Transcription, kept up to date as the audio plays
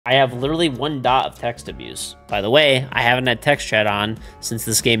I have literally 1 dot of text abuse. By the way, I haven't had text chat on since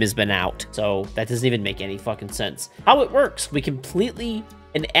this game has been out. So that doesn't even make any fucking sense. How it works, we completely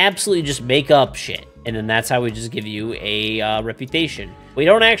and absolutely just make up shit. And then that's how we just give you a reputation. We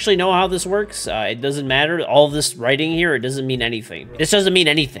don't actually know how this works. It doesn't matter. All this writing here, it doesn't mean anything. This doesn't mean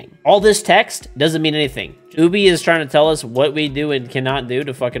anything. All this text doesn't mean anything. Ubi is trying to tell us what we do and cannot do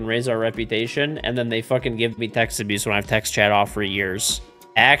to fucking raise our reputation. And then they fucking give me text abuse when I have text chat off for years.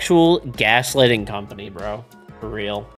 Actual gaslighting company, bro. For real.